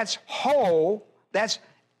H-O-L-O, that's whole, that's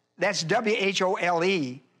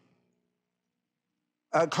W-H-O-L-E,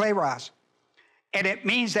 kleros. And it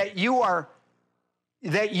means that you are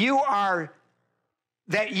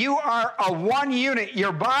a one unit.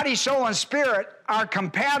 Your body, soul, and spirit are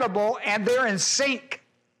compatible and they're in sync.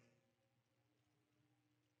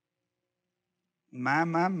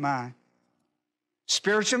 My.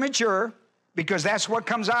 Spiritually mature, because that's what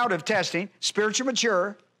comes out of testing. Spiritually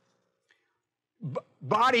mature.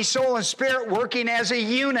 Body, soul, and spirit working as a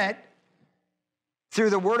unit through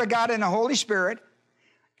the Word of God and the Holy Spirit.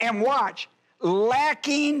 And watch,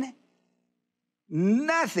 lacking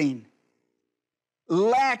nothing.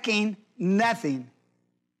 Lacking nothing.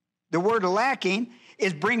 The word lacking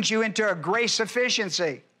brings you into a grace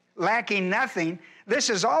sufficiency. Lacking nothing. This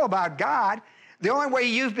is all about God. The only way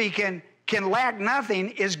you can lack nothing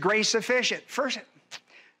is grace sufficient. First,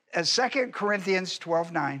 2 Corinthians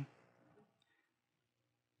 12:9.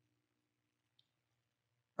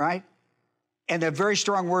 Right? And a very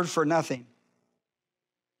strong word for nothing.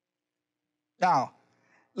 Now,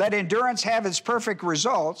 let endurance have its perfect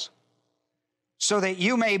results, so that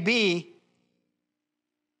you may be,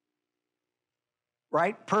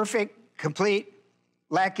 right, perfect, complete,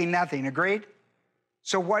 lacking nothing. Agreed?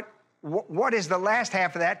 So what what is the last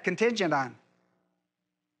half of that contingent on?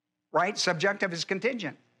 Right? Subjunctive is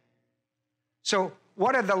contingent. So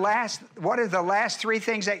what are the last three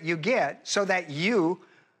things that you get so that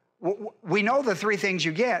we know the three things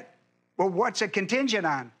you get, but what's it contingent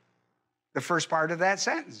on? The first part of that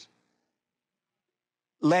sentence.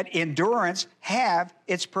 Let endurance have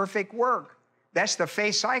its perfect work. That's the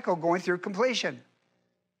faith cycle going through completion.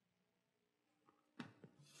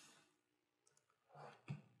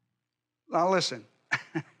 Now listen.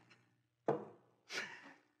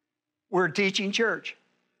 We're a teaching church.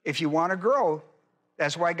 If you want to grow,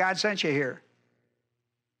 that's why God sent you here.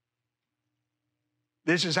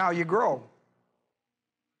 This is how you grow.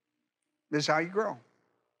 This is how you grow.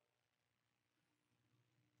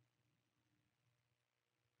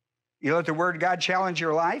 You let the Word of God challenge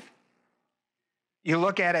your life. You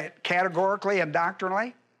look at it categorically and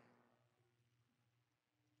doctrinally.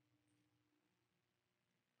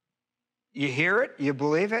 You hear it, you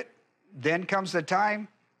believe it. Then comes the time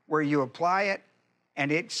where you apply it,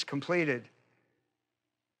 and it's completed.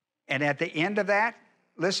 And at the end of that,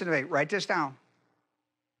 listen to me, write this down.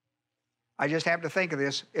 I just have to think of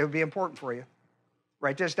this. It would be important for you.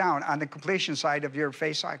 Write this down on the completion side of your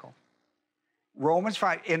faith cycle. Romans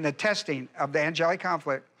 5, in the testing of the angelic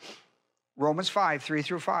conflict, Romans 5, 3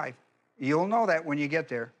 through 5. You'll know that when you get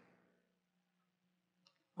there.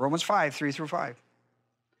 Romans 5, 3 through 5.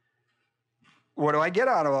 What do I get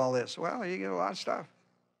out of all this? Well, you get a lot of stuff.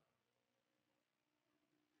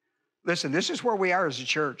 Listen, this is where we are as a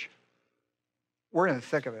church. We're in the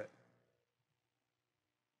thick of it.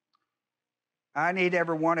 I need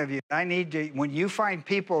every one of you. I need to, when you find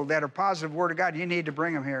people that are positive Word of God, you need to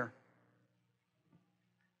bring them here.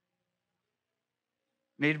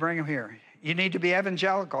 You need to bring them here. You need to be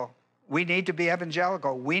evangelical. We need to be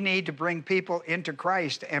evangelical. We need to bring people into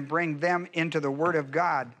Christ and bring them into the Word of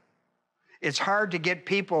God. It's hard to get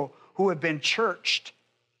people who have been churched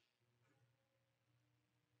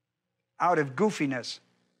out of goofiness.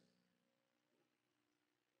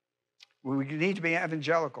 We need to be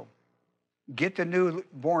evangelical. Get the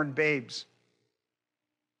newborn babes.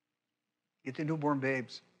 Get the newborn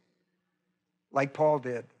babes, like Paul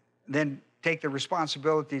did. Then take the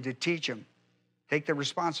responsibility to teach them. Take the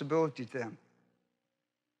responsibility to them.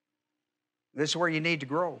 This is where you need to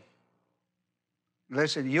grow.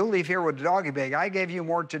 Listen, you'll leave here with a doggy bag. I gave you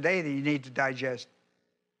more today than you need to digest.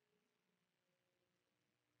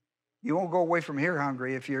 You won't go away from here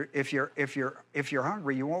hungry. If you're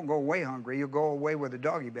hungry, you won't go away hungry. You'll go away with a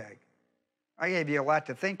doggy bag. I gave you a lot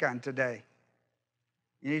to think on today.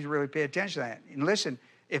 You need to really pay attention to that. And listen,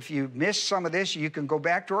 if you missed some of this, you can go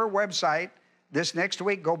back to our website this next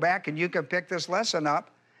week. Go back and you can pick this lesson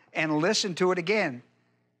up and listen to it again.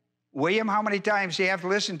 William, how many times do you have to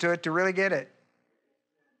listen to it to really get it?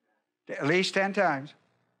 At least 10 times.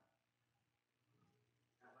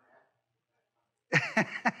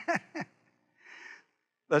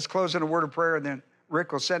 Let's close in a word of prayer, and then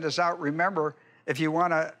Rick will send us out. Remember, if you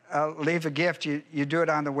want to leave a gift, you do it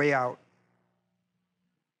on the way out.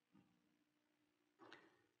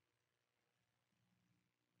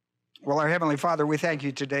 Well, our Heavenly Father, we thank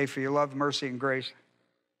you today for your love, mercy, and grace.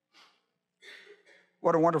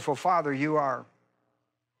 What a wonderful Father you are.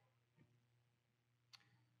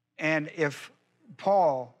 And if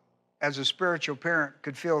Paul, as a spiritual parent,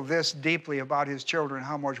 could feel this deeply about his children,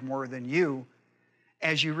 how much more than you,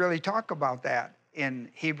 as you really talk about that in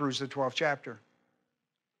Hebrews, the 12th chapter.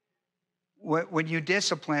 When you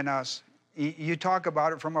discipline us, you talk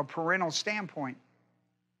about it from a parental standpoint.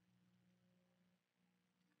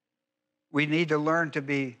 We need to learn to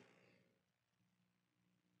be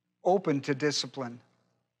open to discipline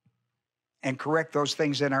and correct those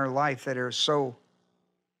things in our life that are so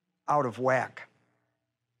out of whack.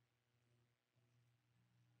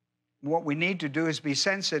 What we need to do is be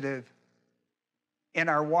sensitive in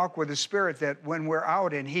our walk with the Spirit, that when we're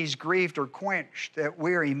out and He's grieved or quenched, that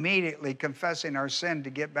we're immediately confessing our sin to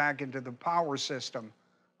get back into the power system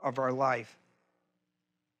of our life.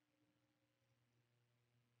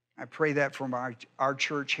 I pray that from our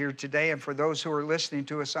church here today and for those who are listening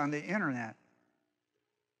to us on the internet.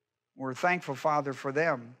 We're thankful, Father, for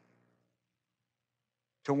them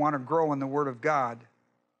to want to grow in the Word of God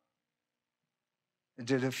and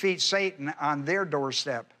to defeat Satan on their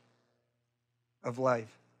doorstep of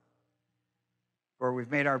life. For we've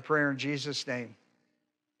made our prayer in Jesus' name.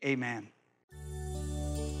 Amen.